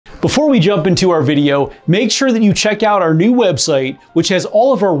Before we jump into our video, make sure that you check out our new website, which has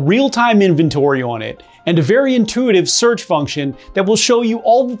all of our real-time inventory on it, and a very intuitive search function that will show you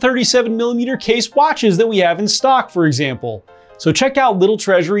all the 37mm case watches that we have in stock, for example. So check out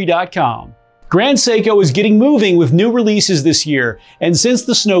littletreasury.com. Grand Seiko is getting moving with new releases this year, and since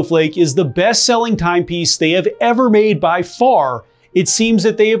the Snowflake is the best-selling timepiece they have ever made by far, it seems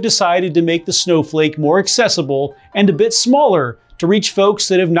that they have decided to make the Snowflake more accessible and a bit smaller to reach folks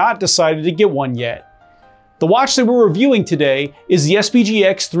that have not decided to get one yet. The watch that we're reviewing today is the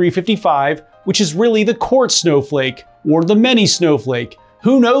SBGX355, which is really the Quartz Snowflake, or the Mini Snowflake.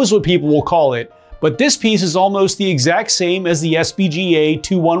 Who knows what people will call it, but this piece is almost the exact same as the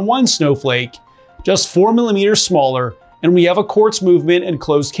SBGA211 Snowflake, just 4mm smaller, and we have a quartz movement and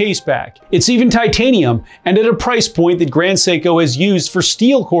closed case back. It's even titanium, and at a price point that Grand Seiko has used for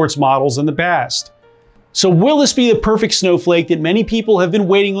steel quartz models in the past. So will this be the perfect Snowflake that many people have been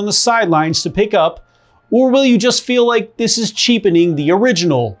waiting on the sidelines to pick up, or will you just feel like this is cheapening the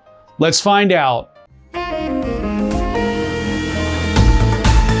original? Let's find out.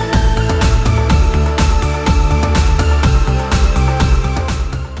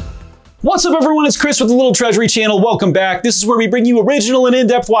 What's up everyone, it's Chris with the Little Treasury channel. Welcome back. This is where we bring you original and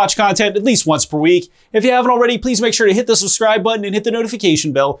in-depth watch content at least once per week. If you haven't already, please make sure to hit the subscribe button and hit the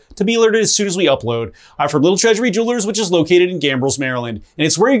notification bell to be alerted as soon as we upload. I'm from Little Treasury Jewelers, which is located in Gambrills, Maryland. And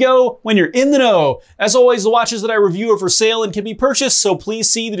it's where you go when you're in the know. As always, the watches that I review are for sale and can be purchased, so please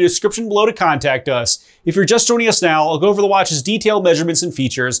see the description below to contact us. If you're just joining us now, I'll go over the watch's detailed measurements and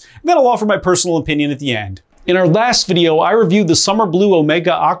features, and then I'll offer my personal opinion at the end. In our last video, I reviewed the Summer Blue Omega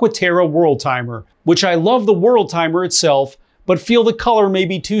Aquaterra World Timer, which I love the World Timer itself, but feel the color may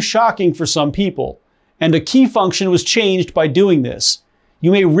be too shocking for some people. And a key function was changed by doing this. You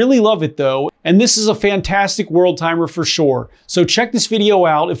may really love it though, and this is a fantastic World Timer for sure, so check this video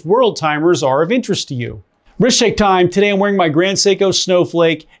out if World Timers are of interest to you. Wrist check time. Today I'm wearing my Grand Seiko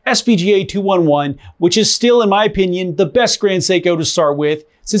Snowflake SBGA211, which is still, in my opinion, the best Grand Seiko to start with,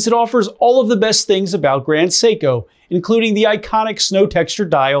 since it offers all of the best things about Grand Seiko, including the iconic snow texture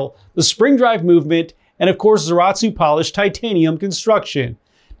dial, the spring drive movement, and of course Zaratsu polished titanium construction.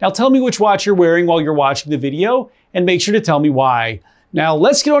 Now tell me which watch you're wearing while you're watching the video, and make sure to tell me why. Now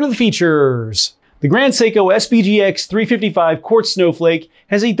let's get on to the features. The Grand Seiko SBGX355 Quartz Snowflake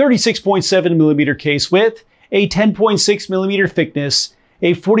has a 36.7mm case width, a 10.6mm thickness,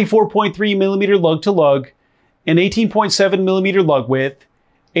 a 44.3mm lug-to-lug, an 18.7mm lug width,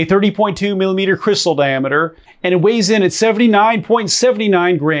 a 30.2mm crystal diameter, and it weighs in at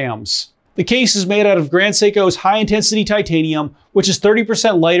 79.79 grams. The case is made out of Grand Seiko's high-intensity titanium, which is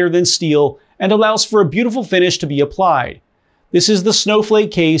 30% lighter than steel and allows for a beautiful finish to be applied. This is the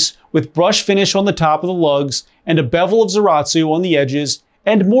Snowflake case with brush finish on the top of the lugs and a bevel of Zaratsu on the edges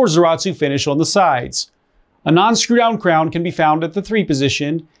and more Zaratsu finish on the sides. A non-screw-down crown can be found at the 3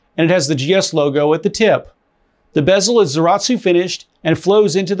 position, and it has the GS logo at the tip. The bezel is Zaratsu finished and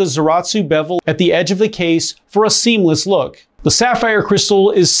flows into the Zaratsu bevel at the edge of the case for a seamless look. The sapphire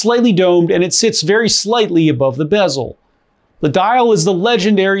crystal is slightly domed and it sits very slightly above the bezel. The dial is the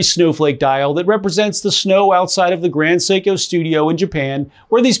legendary Snowflake dial that represents the snow outside of the Grand Seiko studio in Japan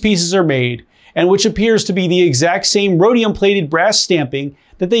where these pieces are made, and which appears to be the exact same rhodium-plated brass stamping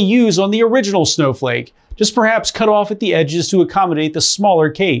that they use on the original Snowflake, just perhaps cut off at the edges to accommodate the smaller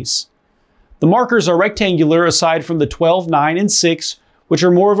case. The markers are rectangular aside from the 12, 9, and 6, which are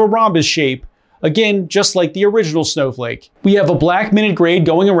more of a rhombus shape, again, just like the original Snowflake. We have a black minute grade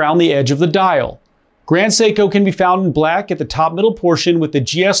going around the edge of the dial. Grand Seiko can be found in black at the top middle portion with the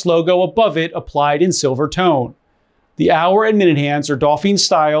GS logo above it applied in silver tone. The hour and minute hands are Dauphine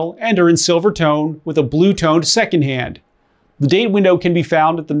style and are in silver tone with a blue toned second hand. The date window can be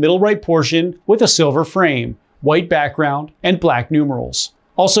found at the middle right portion with a silver frame, white background, and black numerals.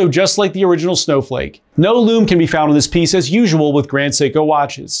 Also, just like the original Snowflake, no lume can be found on this piece as usual with Grand Seiko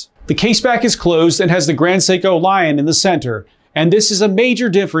watches. The case back is closed and has the Grand Seiko lion in the center, and this is a major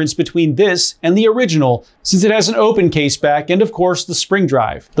difference between this and the original since it has an open case back and of course the spring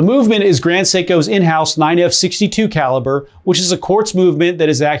drive. The movement is Grand Seiko's in-house 9F62 caliber, which is a quartz movement that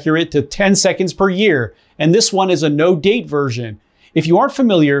is accurate to 10 seconds per year, and this one is a no-date version. If you aren't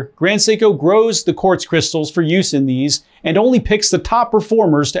familiar, Grand Seiko grows the quartz crystals for use in these and only picks the top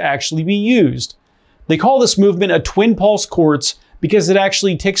performers to actually be used. They call this movement a twin pulse quartz because it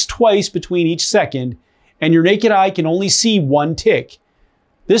actually ticks twice between each second, and your naked eye can only see one tick.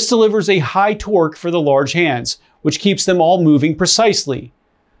 This delivers a high torque for the large hands, which keeps them all moving precisely.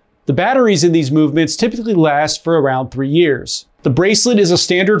 The batteries in these movements typically last for around 3 years. The bracelet is a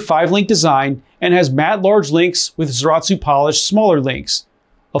standard 5-link design and has matte large links with Zaratsu polished smaller links.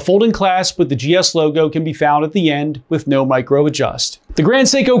 A folding clasp with the GS logo can be found at the end with no micro adjust. The Grand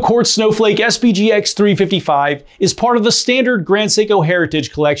Seiko Quartz Snowflake SBGX355 is part of the standard Grand Seiko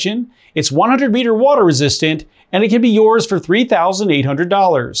Heritage Collection. It's 100-meter water resistant, and it can be yours for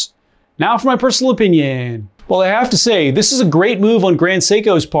 $3,800. Now for my personal opinion. Well, I have to say, this is a great move on Grand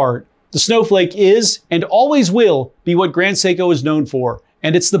Seiko's part. The Snowflake is, and always will, be what Grand Seiko is known for,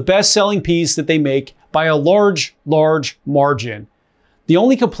 and it's the best-selling piece that they make by a large, large margin. The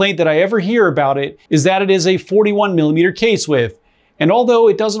only complaint that I ever hear about it is that it is a 41mm case width, and although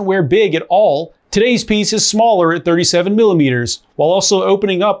it doesn't wear big at all, today's piece is smaller at 37mm, while also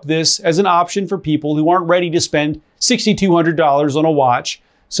opening up this as an option for people who aren't ready to spend $6,200 on a watch.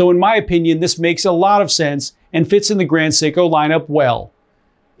 So in my opinion, this makes a lot of sense and fits in the Grand Seiko lineup well.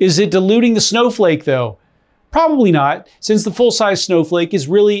 Is it diluting the Snowflake though? Probably not, since the full-size Snowflake is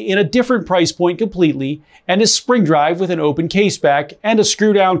really in a different price point completely and is spring drive with an open case back and a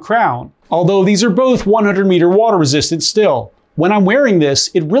screw-down crown. Although these are both 100-meter water resistant still. When I'm wearing this,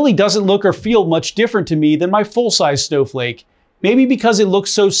 it really doesn't look or feel much different to me than my full-size Snowflake, maybe because it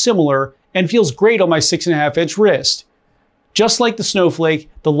looks so similar and feels great on my 6.5-inch wrist. Just like the Snowflake,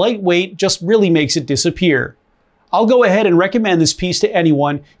 the lightweight just really makes it disappear. I'll go ahead and recommend this piece to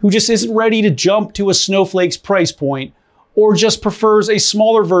anyone who just isn't ready to jump to a Snowflake's price point, or just prefers a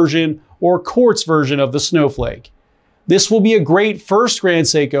smaller version or quartz version of the Snowflake. This will be a great first Grand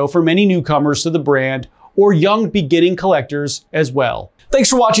Seiko for many newcomers to the brand, or young beginning collectors as well. Thanks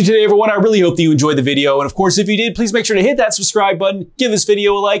for watching today, everyone. I really hope that you enjoyed the video. And of course, if you did, please make sure to hit that subscribe button, give this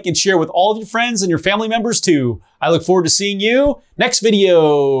video a like, and share with all of your friends and your family members too. I look forward to seeing you next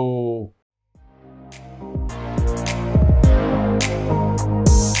video.